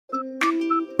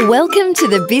Welcome to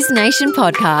the Biz Nation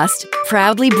podcast,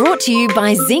 proudly brought to you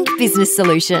by Zinc Business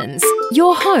Solutions,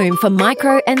 your home for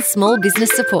micro and small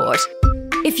business support.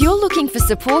 If you're looking for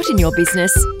support in your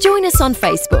business, join us on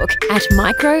Facebook at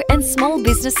Micro and Small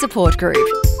Business Support Group.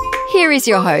 Here is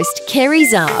your host, Kerry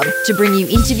Zarb, to bring you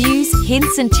interviews,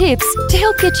 hints and tips to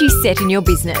help get you set in your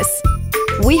business.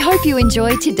 We hope you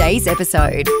enjoy today's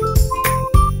episode.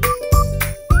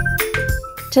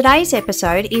 Today's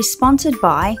episode is sponsored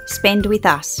by Spend With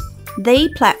Us, the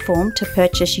platform to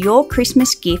purchase your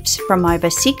Christmas gifts from over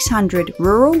 600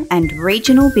 rural and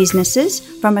regional businesses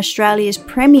from Australia's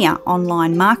premier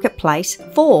online marketplace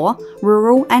for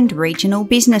rural and regional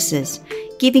businesses,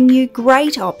 giving you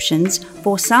great options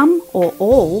for some or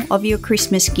all of your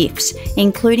Christmas gifts,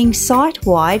 including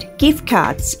site-wide gift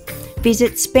cards.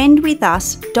 Visit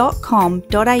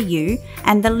spendwithus.com.au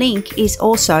and the link is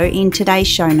also in today's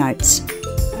show notes.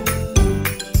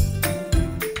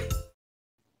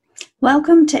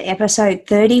 Welcome to episode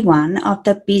 31 of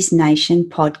the Biz Nation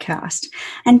podcast.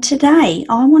 And today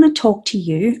I want to talk to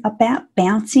you about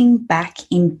bouncing back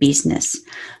in business.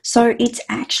 So it's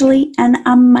actually an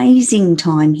amazing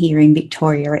time here in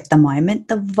Victoria at the moment.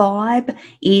 The vibe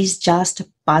is just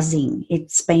buzzing.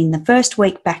 It's been the first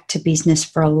week back to business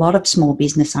for a lot of small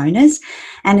business owners,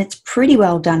 and it's pretty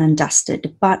well done and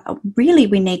dusted. But really,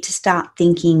 we need to start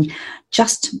thinking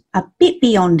just a bit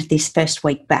beyond this first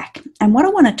week back. And what I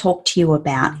want to talk to you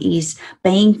about is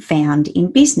being found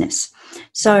in business.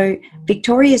 So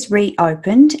Victoria's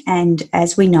reopened, and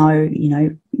as we know,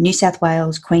 New South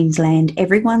Wales, Queensland,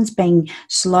 everyone's been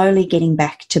slowly getting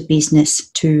back to business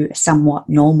to somewhat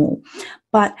normal.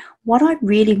 But what I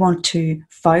really want to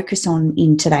focus on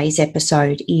in today's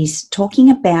episode is talking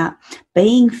about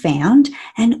being found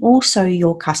and also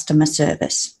your customer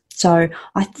service. So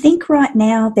I think right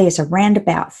now there's around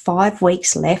about 5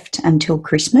 weeks left until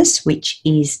Christmas, which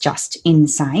is just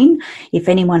insane. If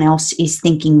anyone else is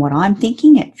thinking what I'm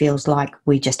thinking, it feels like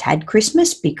we just had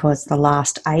Christmas because the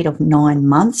last 8 or 9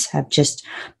 months have just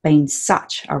been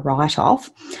such a write-off.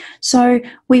 So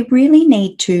we really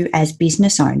need to, as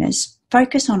business owners,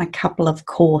 focus on a couple of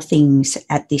core things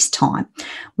at this time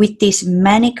with this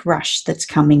manic rush that's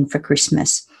coming for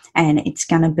Christmas. And it's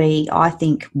going to be, I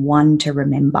think, one to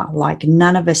remember. Like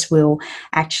none of us will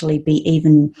actually be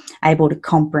even able to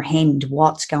comprehend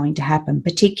what's going to happen,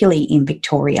 particularly in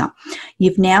Victoria.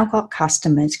 You've now got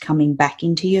customers coming back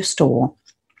into your store.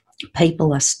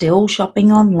 People are still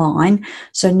shopping online.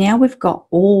 So now we've got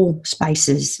all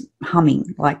spaces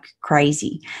humming like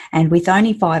crazy. And with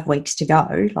only 5 weeks to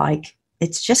go,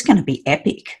 it's just going to be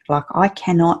epic. I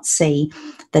cannot see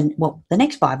the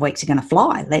next 5 weeks are going to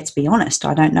fly. Let's be honest.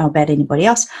 I don't know about anybody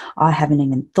else. I haven't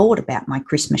even thought about my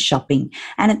Christmas shopping.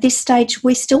 And at this stage,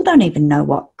 we still don't even know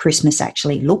what Christmas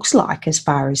actually looks like as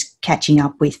far as catching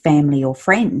up with family or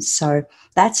friends. So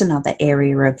that's another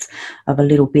area of a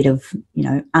little bit of,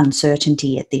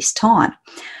 uncertainty at this time.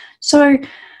 So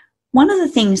one of the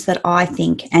things that I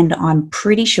think, and I'm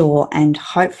pretty sure and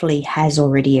hopefully has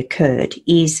already occurred,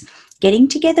 is getting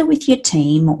together with your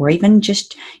team or even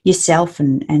just yourself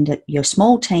and your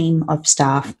small team of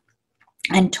staff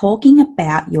and talking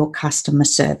about your customer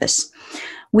service.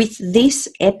 With this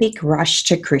epic rush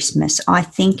to Christmas, I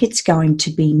think it's going to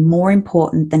be more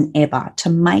important than ever to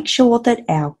make sure that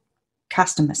our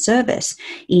customer service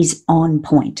is on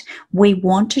point. We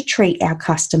want to treat our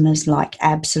customers like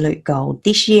absolute gold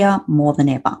this year more than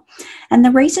ever. And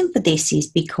the reason for this is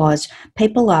because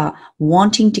people are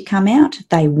wanting to come out.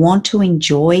 They want to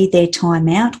enjoy their time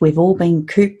out. We've all been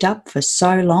cooped up for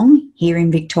so long here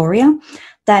in Victoria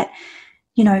that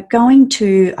going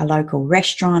to a local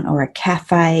restaurant or a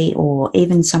cafe or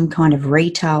even some kind of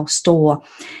retail store,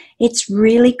 it's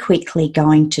really quickly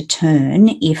going to turn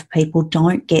if people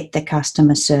don't get the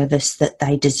customer service that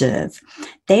they deserve.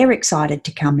 They're excited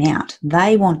to come out.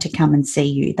 They want to come and see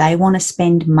you. They want to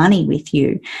spend money with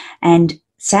you. And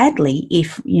sadly,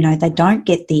 if they don't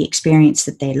get the experience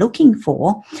that they're looking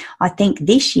for, I think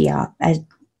this year, as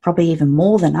probably even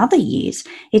more than other years,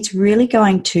 it's really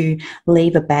going to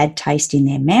leave a bad taste in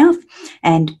their mouth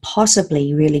and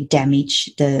possibly really damage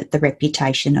the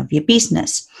reputation of your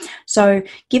business. So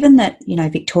given that,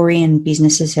 Victorian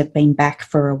businesses have been back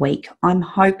for a week, I'm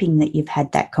hoping that you've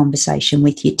had that conversation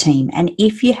with your team. And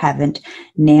if you haven't,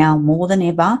 now more than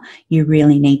ever, you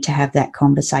really need to have that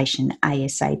conversation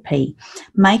ASAP,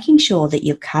 making sure that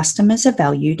your customers are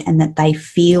valued and that they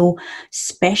feel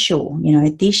special.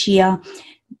 This year,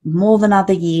 more than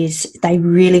other years, they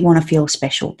really want to feel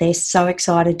special. They're so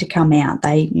excited to come out.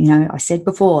 They, I said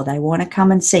before, they want to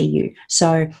come and see you.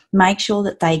 So make sure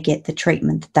that they get the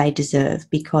treatment that they deserve,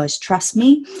 because trust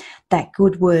me, that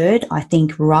good word, I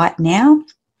think right now,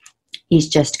 is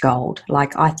just gold.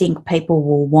 Like, I think people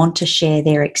will want to share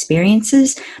their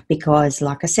experiences because,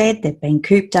 like I said, they've been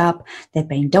cooped up, they've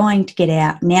been dying to get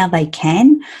out. Now they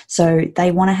can. So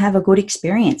they want to have a good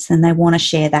experience and they want to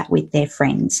share that with their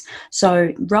friends.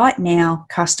 So right now,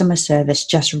 customer service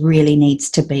just really needs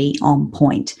to be on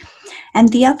point. And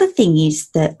the other thing is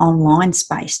the online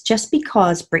space. Just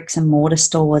because bricks and mortar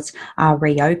stores are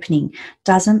reopening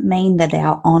doesn't mean that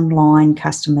our online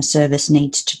customer service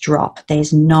needs to drop.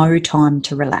 There's no time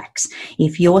to relax.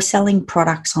 If you're selling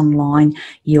products online,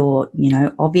 you're,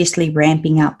 obviously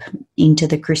ramping up into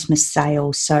the Christmas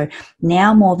sales. So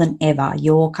now more than ever,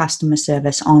 your customer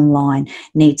service online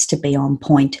needs to be on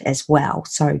point as well.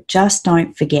 So just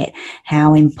don't forget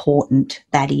how important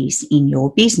that is in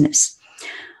your business.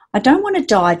 I don't want to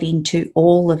dive into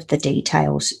all of the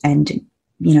details and,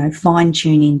 fine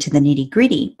tune into the nitty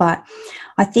gritty, but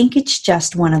I think it's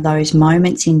just one of those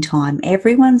moments in time.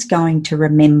 Everyone's going to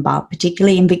remember,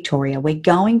 particularly in Victoria, we're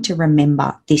going to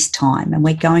remember this time, and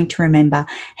we're going to remember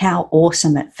how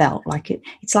awesome it felt.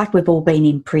 It's like we've all been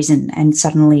in prison and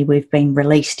suddenly we've been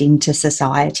released into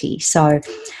society. So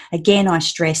again, I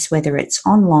stress, whether it's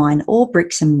online or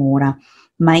bricks and mortar,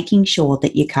 making sure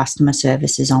that your customer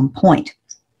service is on point.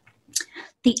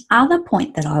 The other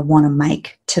point that I want to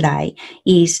make today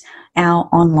is our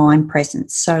online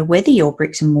presence. So whether you're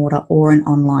bricks and mortar or an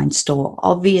online store,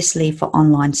 obviously for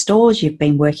online stores, you've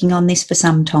been working on this for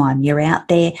some time. You're out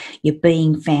there, you're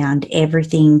being found,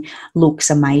 everything looks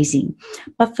amazing.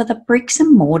 But for the bricks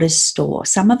and mortars store,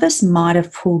 some of us might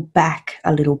have pulled back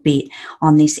a little bit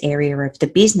on this area of the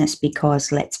business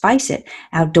because, let's face it,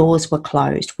 our doors were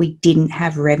closed. We didn't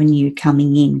have revenue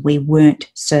coming in. We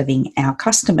weren't serving our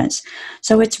customers.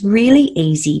 So it's really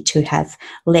easy to have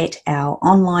let our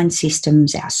online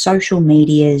systems, our social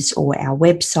medias or our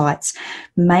websites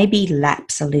maybe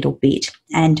lapse a little bit.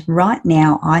 And right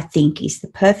now, I think is the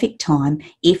perfect time,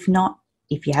 if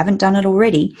you haven't done it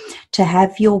already, to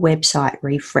have your website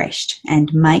refreshed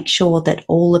and make sure that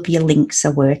all of your links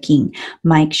are working.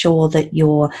 Make sure that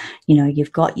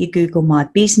you've got your Google My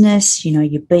Business,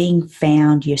 you're being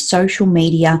found, your social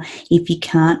media. If you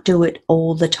can't do it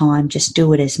all the time, just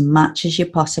do it as much as you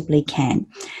possibly can.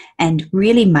 And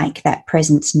really make that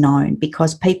presence known,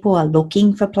 because people are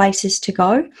looking for places to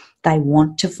go. They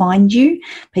want to find you.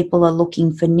 People are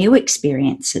looking for new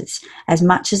experiences. As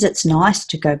much as it's nice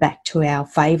to go back to our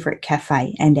favourite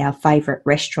cafe and our favourite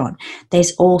restaurant,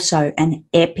 there's also an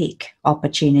epic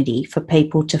opportunity for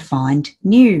people to find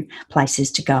new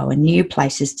places to go and new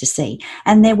places to see.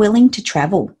 And they're willing to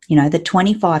travel. The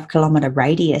 25-kilometre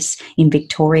radius in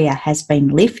Victoria has been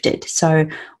lifted. So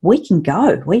we can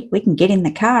go. We can get in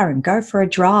the car and go for a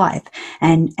drive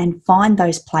and find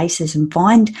those places and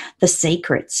find the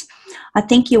secrets. I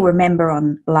think you'll remember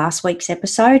on last week's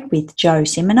episode with Joe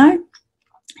Simino,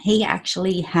 he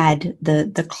actually had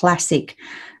the classic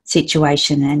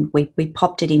situation, and we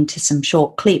popped it into some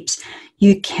short clips.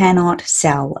 You cannot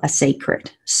sell a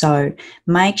secret. So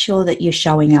make sure that you're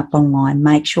showing up online.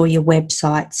 Make sure your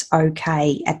website's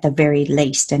okay at the very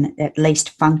least, and at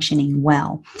least functioning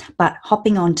well. But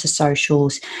hopping onto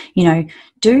socials,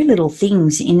 do little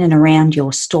things in and around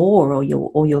your store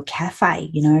or your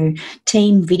cafe,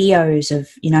 team videos of,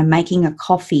 making a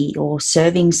coffee or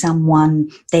serving someone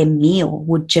their meal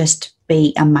would just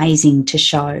be amazing to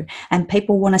show. And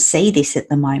people want to see this at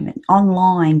the moment.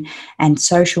 Online and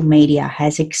social media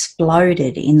has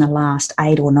exploded in the last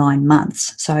 8 or 9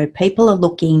 months. So people are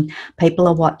looking, people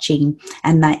are watching,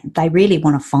 and they really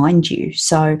want to find you.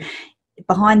 So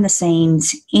behind the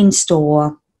scenes, in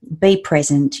store, be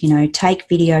present, take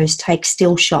videos, take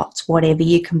still shots, whatever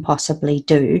you can possibly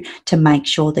do to make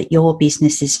sure that your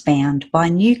business is found by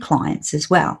new clients as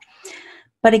well.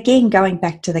 But again, going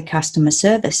back to the customer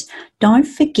service, don't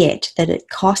forget that it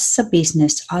costs a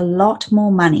business a lot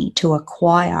more money to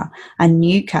acquire a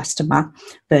new customer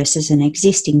versus an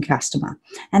existing customer.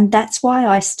 And that's why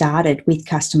I started with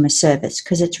customer service,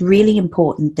 because it's really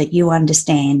important that you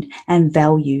understand and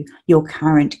value your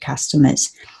current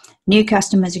customers. New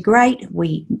customers are great.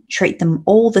 We treat them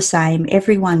all the same.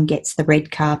 Everyone gets the red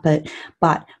carpet,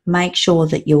 but make sure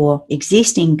that your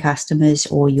existing customers,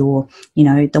 or your,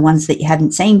 the ones that you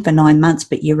haven't seen for 9 months,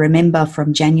 but you remember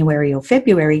from January or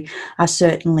February, are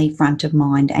certainly front of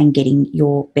mind and getting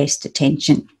your best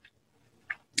attention.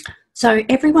 So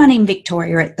everyone in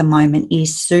Victoria at the moment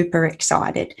is super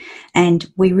excited, and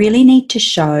we really need to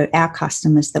show our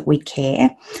customers that we care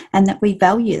and that we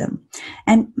value them,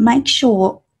 and make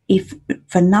sure, if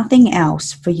for nothing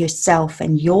else, for yourself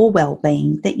and your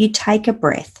well-being, that you take a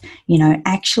breath,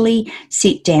 actually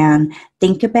sit down,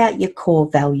 think about your core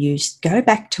values, go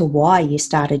back to why you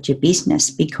started your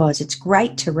business, because it's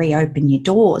great to reopen your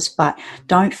doors, but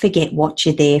don't forget what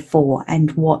you're there for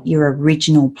and what your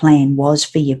original plan was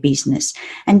for your business.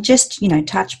 And just,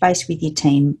 touch base with your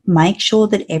team, make sure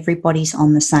that everybody's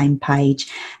on the same page,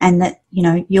 and that,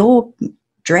 you're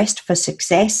dressed for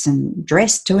success and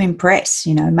dressed to impress.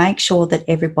 Make sure that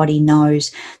everybody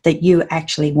knows that you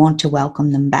actually want to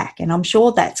welcome them back. And I'm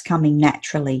sure that's coming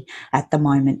naturally at the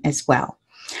moment as well.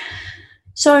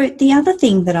 So the other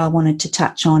thing that I wanted to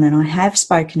touch on, and I have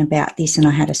spoken about this, and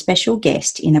I had a special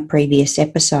guest in a previous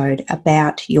episode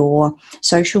about your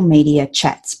social media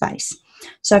chat space.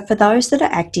 So for those that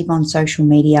are active on social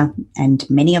media, and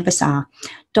many of us are,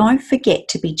 don't forget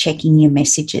to be checking your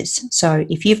messages. So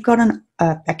if you've got a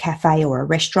cafe or a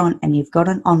restaurant and you've got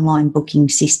an online booking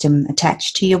system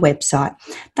attached to your website,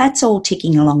 that's all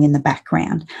ticking along in the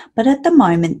background. But at the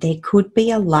moment, there could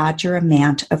be a larger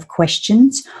amount of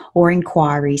questions or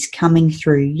inquiries coming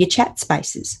through your chat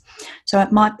spaces. So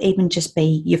it might even just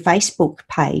be your Facebook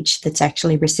page that's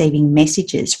actually receiving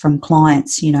messages from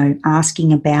clients,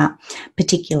 asking about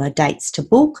particular dates to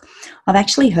book. I've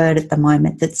actually heard at the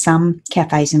moment that some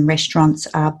cafes and restaurants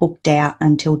are booked out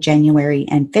until January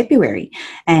and February.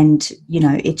 And,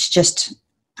 it's just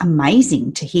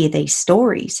amazing to hear these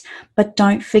stories. But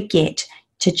don't forget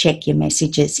to check your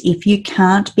messages. If you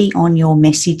can't be on your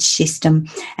message system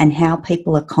and how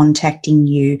people are contacting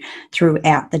you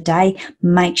throughout the day,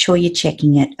 make sure you're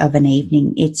checking it of an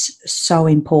evening. It's so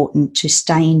important to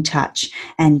stay in touch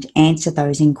and answer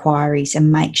those inquiries,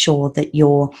 and make sure that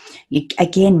you're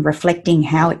again reflecting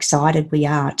how excited we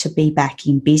are to be back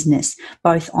in business,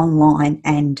 both online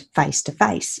and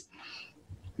face-to-face.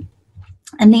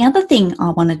 And the other thing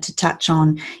I wanted to touch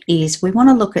on is we want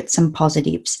to look at some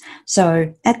positives.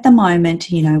 So at the moment,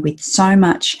 with so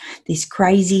much this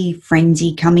crazy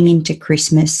frenzy coming into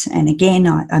Christmas, and again,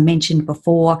 I mentioned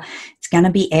before, it's going to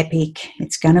be epic,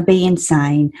 it's going to be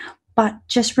insane, but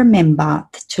just remember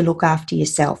to look after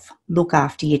yourself, look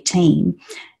after your team,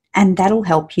 and that'll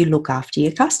help you look after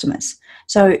your customers.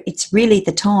 So it's really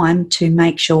the time to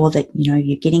make sure that,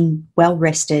 you're getting well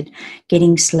rested,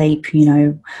 getting sleep,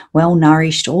 well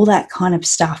nourished, all that kind of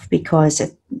stuff, because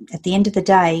at the end of the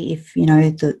day, if,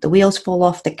 the wheels fall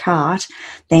off the cart,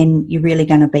 then you're really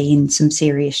going to be in some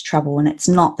serious trouble. And it's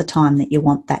not the time that you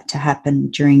want that to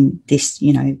happen during this,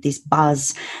 this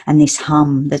buzz and this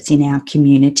hum that's in our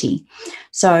community.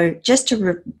 So just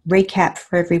to recap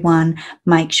for everyone,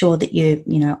 make sure that you're,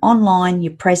 online,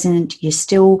 you're present, you're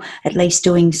still at least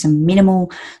doing some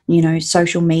minimal,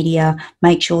 social media.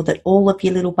 Make sure that all of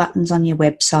your little buttons on your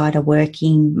website are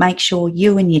working. Make sure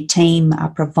you and your team are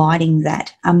providing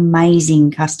that amazing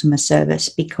customer service,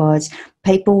 because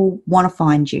people want to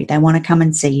find you, they want to come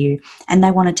and see you, and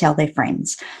they want to tell their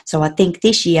friends. So I think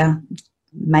this year,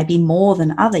 maybe more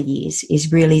than other years,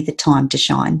 is really the time to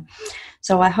shine.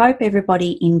 So I hope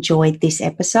everybody enjoyed this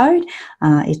episode.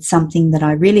 It's something that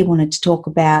I really wanted to talk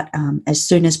about as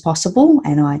soon as possible,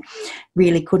 and I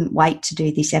really couldn't wait to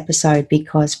do this episode,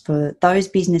 because for those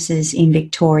businesses in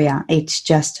Victoria, it's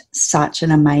just such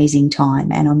an amazing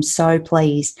time, and I'm so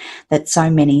pleased that so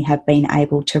many have been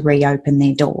able to reopen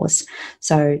their doors.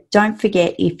 So don't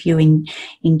forget, if you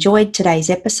enjoyed today's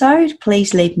episode,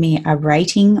 please leave me a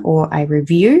rating or a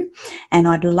review, and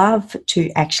I'd love to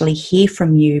actually hear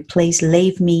from you. Please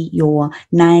leave me your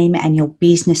name and your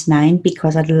business name,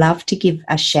 because I'd love to give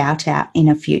a shout out in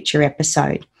a future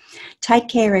episode. Take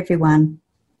care, everyone.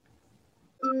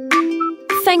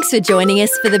 Thanks for joining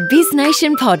us for the Biz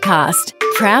Nation podcast,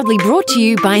 proudly brought to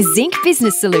you by Zinc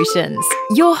Business Solutions,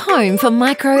 your home for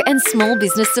micro and small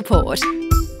business support.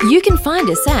 You can find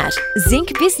us at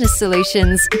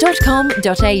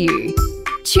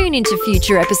zincbusinesssolutions.com.au. Tune into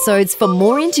future episodes for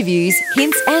more interviews,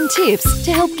 hints and tips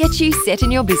to help get you set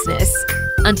in your business.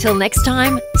 Until next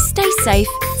time, stay safe,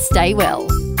 stay well.